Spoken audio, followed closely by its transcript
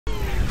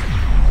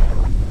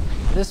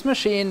This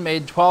machine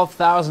made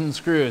 12,000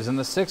 screws in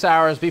the 6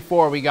 hours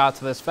before we got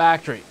to this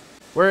factory.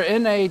 We're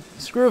in a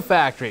screw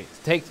factory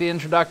to take the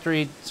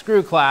introductory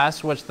screw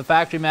class, which the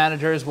factory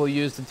managers will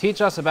use to teach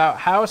us about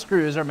how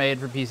screws are made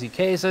for PC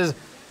cases,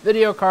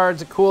 video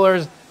cards,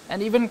 coolers,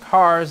 and even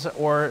cars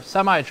or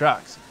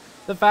semi-trucks.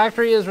 The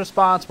factory is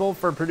responsible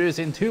for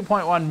producing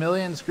 2.1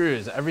 million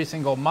screws every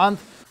single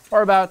month,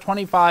 or about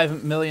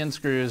 25 million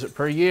screws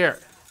per year,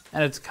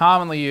 and it's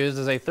commonly used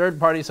as a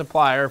third-party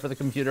supplier for the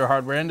computer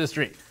hardware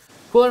industry.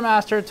 Cooler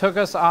Master took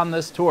us on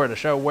this tour to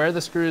show where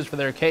the screws for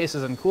their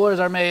cases and coolers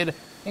are made,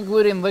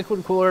 including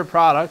liquid cooler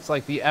products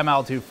like the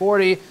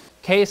ML240,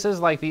 cases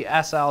like the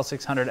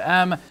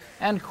SL600M,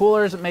 and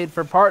coolers made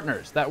for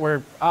partners that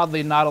we're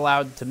oddly not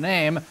allowed to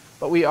name,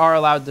 but we are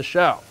allowed to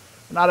show.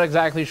 I'm not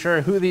exactly sure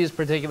who these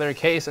particular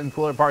case and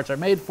cooler parts are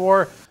made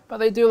for, but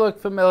they do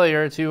look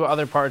familiar to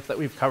other parts that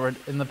we've covered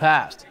in the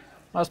past.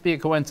 Must be a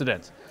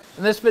coincidence.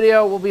 In this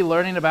video, we'll be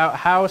learning about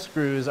how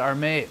screws are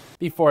made.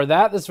 Before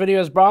that, this video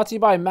is brought to you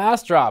by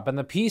Massdrop and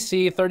the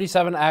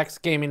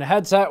PC37X gaming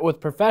headset with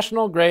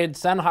professional-grade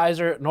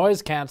Sennheiser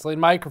noise-canceling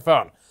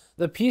microphone.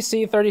 The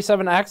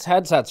PC37X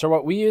headsets are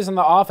what we use in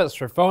the office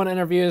for phone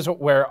interviews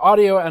where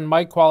audio and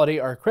mic quality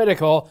are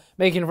critical,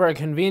 making for a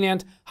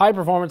convenient,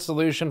 high-performance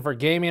solution for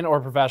gaming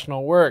or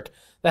professional work.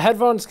 The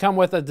headphones come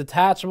with a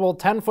detachable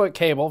 10-foot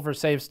cable for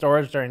safe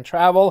storage during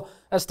travel,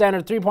 a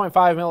standard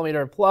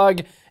 3.5mm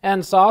plug,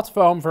 and soft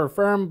foam for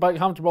firm but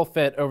comfortable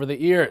fit over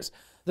the ears.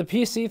 The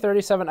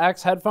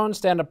PC37X headphones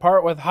stand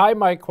apart with high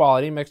mic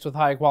quality mixed with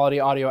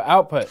high-quality audio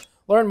output.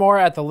 Learn more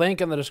at the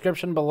link in the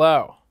description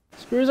below.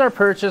 Screws are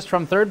purchased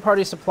from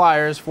third-party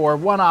suppliers for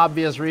one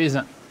obvious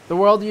reason. The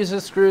world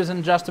uses screws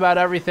in just about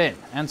everything,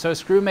 and so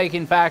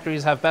screw-making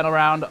factories have been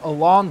around a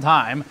long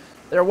time,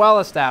 they're well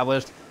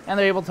established, and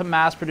they're able to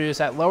mass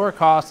produce at lower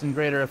cost and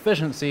greater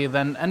efficiency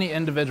than any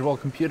individual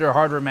computer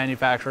hardware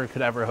manufacturer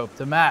could ever hope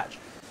to match.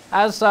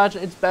 As such,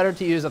 it's better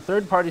to use a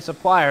third-party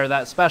supplier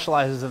that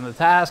specializes in the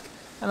task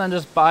and then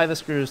just buy the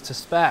screws to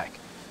spec.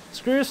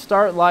 Screws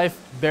start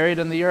life buried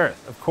in the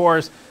earth, of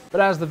course,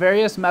 but as the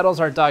various metals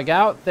are dug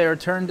out, they are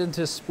turned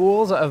into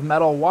spools of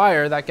metal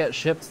wire that get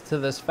shipped to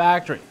this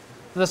factory.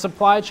 The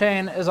supply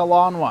chain is a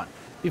long one.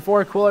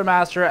 Before Cooler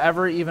Master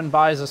ever even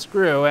buys a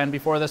screw, and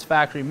before this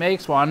factory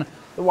makes one,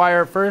 the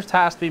wire first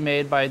has to be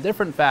made by a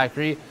different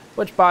factory,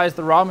 which buys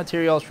the raw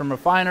materials from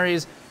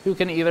refineries, who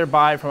can either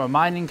buy from a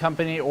mining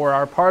company or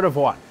are part of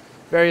one.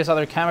 Various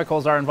other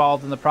chemicals are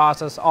involved in the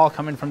process, all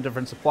coming from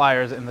different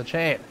suppliers in the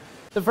chain.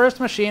 The first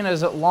machine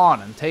is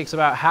long and takes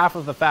about half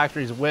of the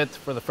factory's width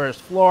for the first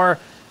floor.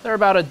 There are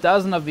about a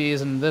dozen of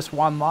these in this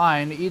one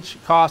line, each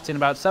costing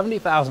about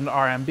 70,000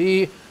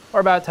 RMB, or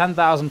about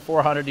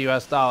 $10,400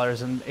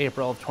 US in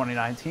April of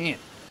 2019.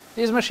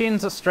 These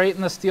machines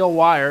straighten the steel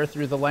wire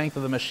through the length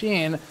of the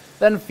machine,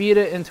 then feed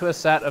it into a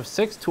set of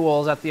 6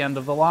 tools at the end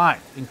of the line,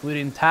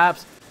 including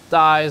taps,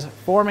 dies,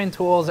 forming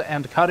tools,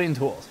 and cutting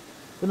tools.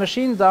 The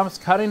machine dumps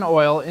cutting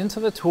oil into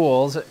the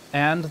tools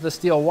and the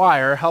steel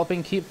wire,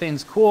 helping keep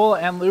things cool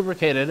and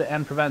lubricated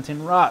and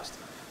preventing rust.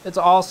 It's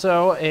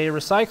also a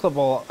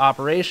recyclable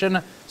operation,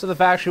 so the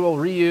factory will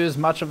reuse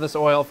much of this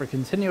oil for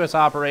continuous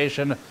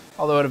operation,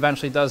 although it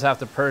eventually does have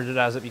to purge it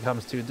as it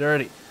becomes too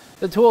dirty.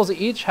 The tools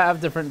each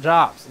have different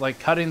jobs, like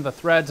cutting the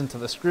threads into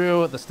the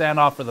screw, the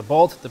standoff for the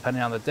bolt,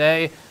 depending on the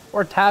day,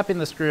 or tapping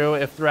the screw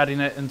if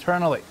threading it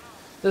internally.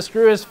 The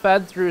screw is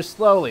fed through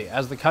slowly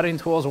as the cutting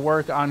tools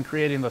work on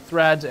creating the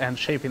threads and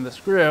shaping the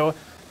screw,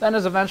 then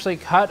is eventually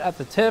cut at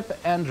the tip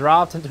and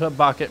dropped into a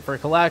bucket for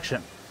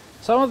collection.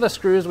 Some of the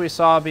screws we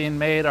saw being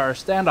made are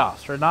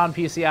standoffs for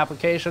non-PC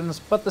applications,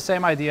 but the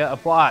same idea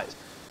applies.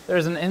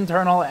 There's an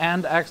internal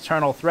and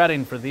external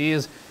threading for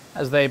these,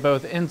 as they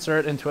both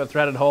insert into a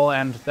threaded hole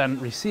and then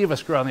receive a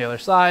screw on the other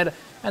side,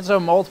 and so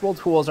multiple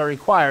tools are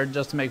required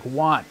just to make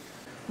one.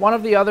 One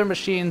of the other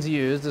machines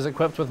used is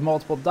equipped with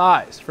multiple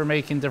dies for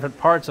making different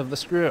parts of the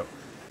screw.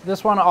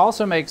 This one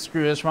also makes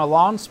screws from a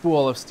long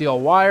spool of steel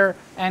wire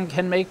and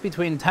can make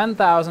between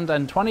 10,000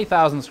 and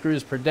 20,000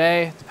 screws per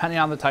day, depending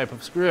on the type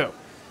of screw.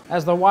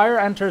 As the wire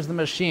enters the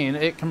machine,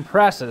 it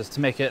compresses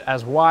to make it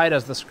as wide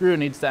as the screw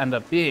needs to end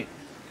up being.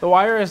 The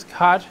wire is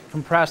cut,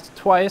 compressed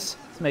twice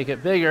to make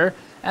it bigger,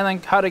 and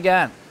then cut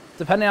again.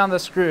 Depending on the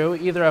screw,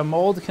 either a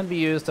mold can be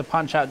used to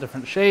punch out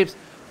different shapes,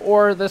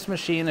 or this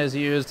machine is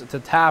used to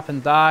tap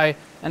and die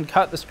and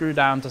cut the screw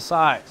down to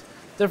size.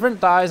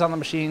 Different dies on the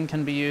machine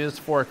can be used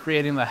for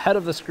creating the head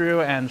of the screw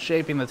and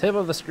shaping the tip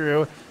of the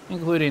screw,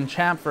 including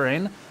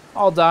chamfering,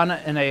 all done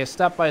in a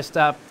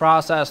step-by-step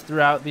process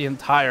throughout the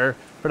entire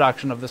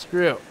production of the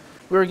screw.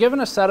 We were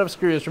given a set of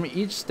screws from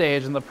each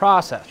stage in the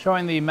process,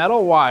 showing the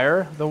metal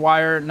wire, the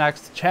wire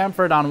next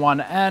chamfered on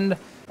one end,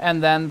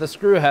 and then the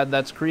screw head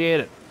that's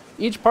created.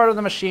 Each part of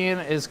the machine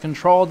is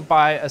controlled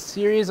by a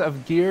series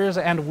of gears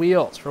and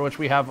wheels, for which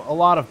we have a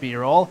lot of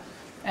B-roll,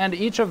 and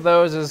each of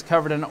those is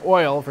covered in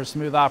oil for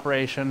smooth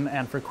operation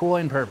and for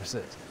cooling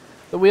purposes.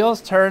 The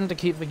wheels turn to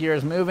keep the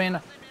gears moving,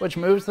 which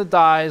moves the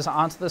dies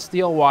onto the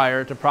steel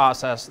wire to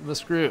process the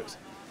screws.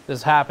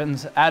 This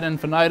happens ad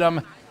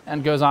infinitum,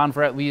 and goes on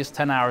for at least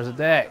 10 hours a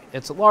day.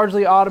 It's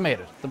largely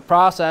automated. The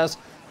process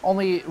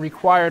only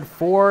required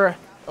 4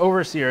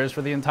 overseers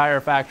for the entire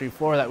factory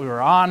floor that we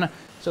were on,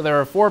 so there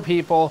were 4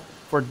 people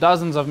for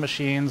dozens of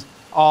machines,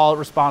 all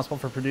responsible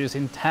for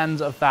producing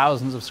tens of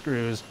thousands of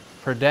screws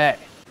per day.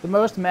 The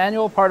most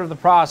manual part of the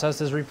process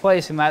is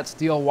replacing that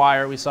steel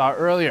wire we saw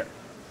earlier.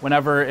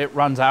 Whenever it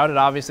runs out, it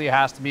obviously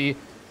has to be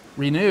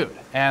renewed,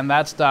 and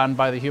that's done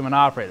by the human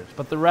operators,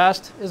 but the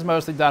rest is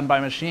mostly done by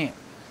machine.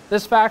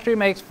 This factory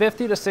makes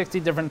 50 to 60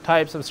 different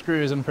types of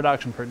screws in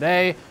production per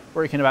day,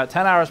 working about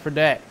 10 hours per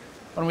day.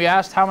 When we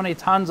asked how many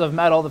tons of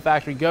metal the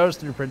factory goes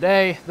through per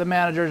day, the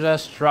manager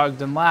just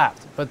shrugged and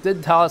laughed, but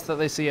did tell us that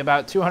they see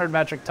about 200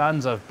 metric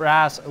tons of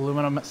brass,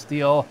 aluminum,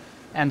 steel,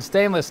 and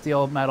stainless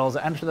steel metals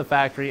enter the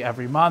factory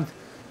every month,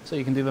 so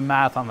you can do the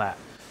math on that.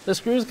 The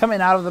screws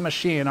coming out of the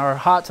machine are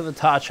hot to the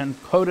touch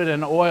and coated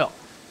in oil.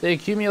 They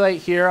accumulate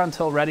here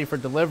until ready for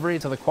delivery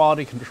to the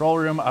quality control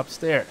room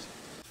upstairs.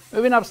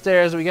 Moving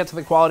upstairs, we get to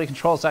the quality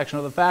control section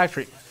of the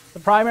factory. The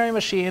primary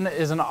machine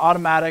is an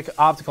automatic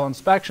optical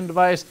inspection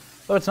device,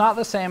 though it's not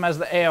the same as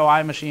the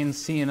AOI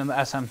machines seen in the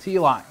SMT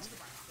lines.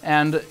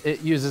 And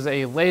it uses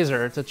a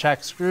laser to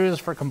check screws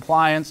for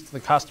compliance to the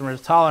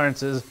customer's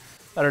tolerances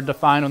that are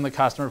defined when the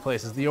customer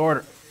places the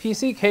order.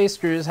 PC case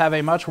screws have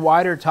a much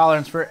wider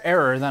tolerance for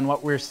error than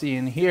what we're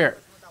seeing here.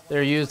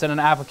 They're used in an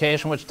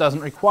application which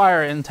doesn't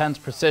require intense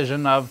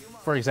precision of,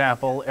 for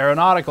example,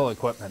 aeronautical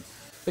equipment.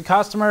 The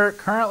customer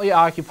currently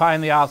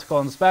occupying the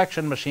optical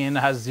inspection machine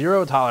has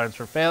 0 tolerance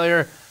for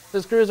failure.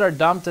 The screws are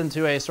dumped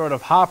into a sort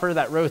of hopper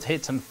that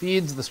rotates and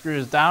feeds the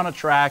screws down a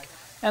track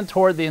and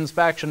toward the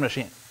inspection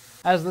machine.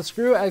 As the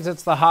screw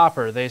exits the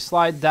hopper, they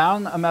slide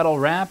down a metal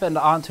ramp and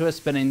onto a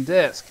spinning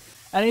disc.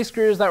 Any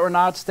screws that were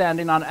not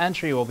standing on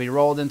entry will be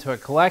rolled into a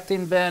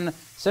collecting bin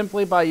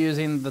simply by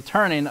using the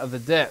turning of the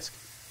disc.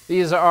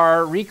 These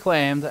are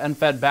reclaimed and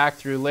fed back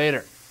through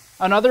later.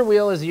 Another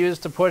wheel is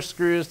used to push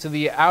screws to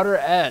the outer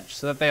edge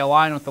so that they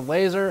align with the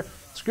laser.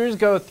 Screws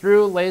go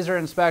through laser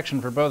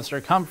inspection for both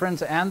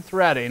circumference and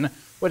threading,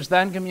 which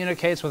then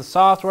communicates with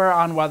software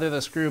on whether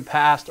the screw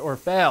passed or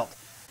failed.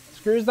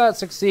 Screws that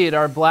succeed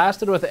are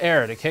blasted with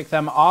air to kick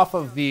them off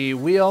of the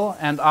wheel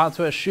and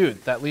onto a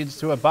chute that leads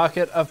to a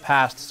bucket of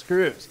passed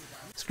screws.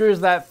 Screws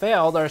that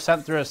failed are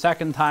sent through a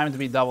second time to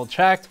be double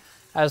checked,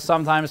 as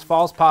sometimes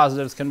false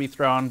positives can be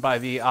thrown by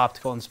the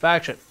optical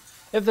inspection.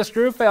 If the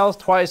screw fails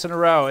twice in a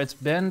row, it's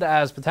binned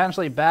as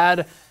potentially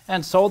bad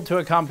and sold to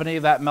a company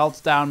that melts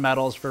down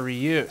metals for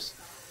reuse.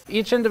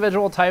 Each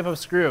individual type of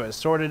screw is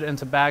sorted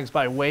into bags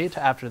by weight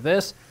after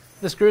this.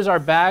 The screws are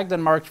bagged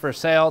and marked for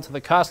sale to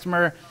the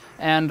customer,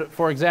 and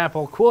for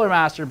example, Cooler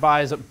Master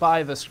buys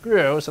by the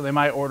screw, so they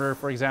might order,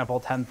 for example,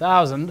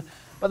 10,000,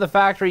 but the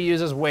factory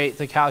uses weight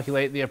to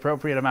calculate the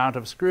appropriate amount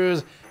of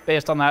screws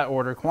based on that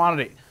order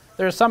quantity.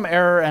 There's some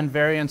error and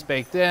variance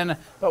baked in,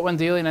 but when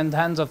dealing in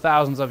tens of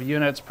thousands of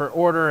units per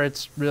order,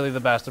 it's really the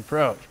best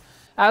approach.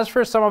 As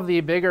for some of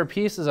the bigger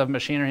pieces of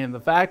machinery in the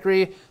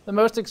factory, the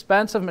most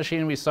expensive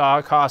machine we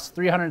saw costs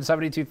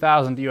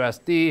 372,000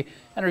 USD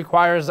and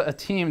requires a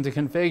team to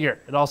configure.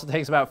 It also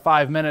takes about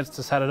 5 minutes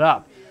to set it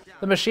up.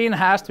 The machine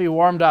has to be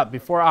warmed up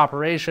before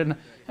operation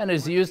and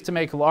is used to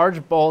make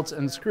large bolts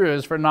and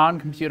screws for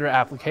non-computer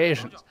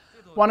applications.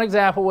 One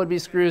example would be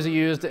screws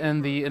used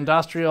in the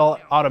industrial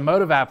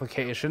automotive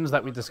applications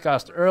that we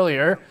discussed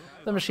earlier.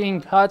 The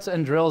machine cuts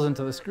and drills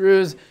into the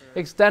screws,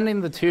 extending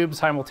the tube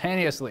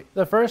simultaneously.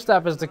 The first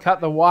step is to cut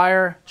the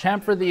wire,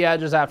 chamfer the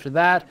edges after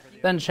that,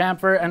 then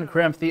chamfer and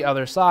crimp the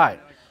other side.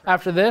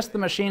 After this, the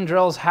machine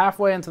drills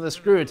halfway into the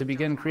screw to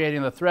begin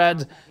creating the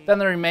threads, then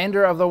the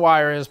remainder of the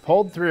wire is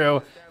pulled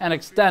through and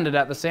extended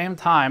at the same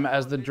time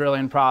as the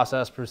drilling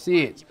process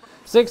proceeds.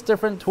 6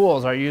 different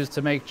tools are used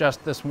to make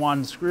just this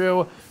one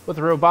screw, with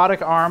a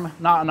robotic arm,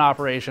 not in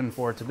operation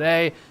for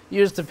today,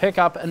 used to pick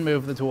up and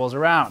move the tools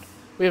around.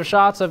 We have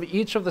shots of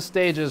each of the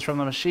stages from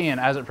the machine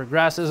as it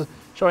progresses,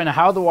 showing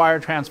how the wire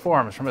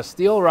transforms from a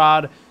steel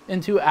rod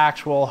into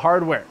actual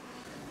hardware.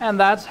 And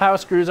that's how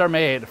screws are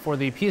made for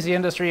the PC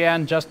industry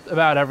and just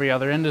about every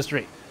other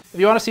industry. If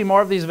you want to see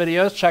more of these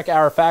videos, check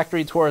our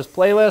Factory Tours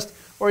playlist,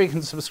 or you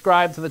can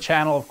subscribe to the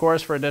channel, of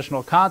course, for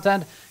additional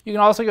content. You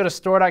can also go to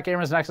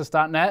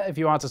store.gamersnexus.net if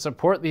you want to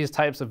support these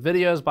types of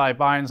videos by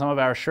buying some of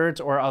our shirts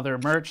or other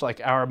merch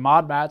like our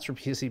mod mats for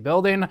PC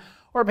building,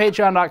 or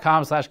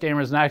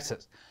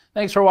patreon.com/gamersnexus.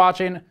 Thanks for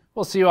watching.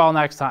 We'll see you all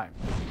next time.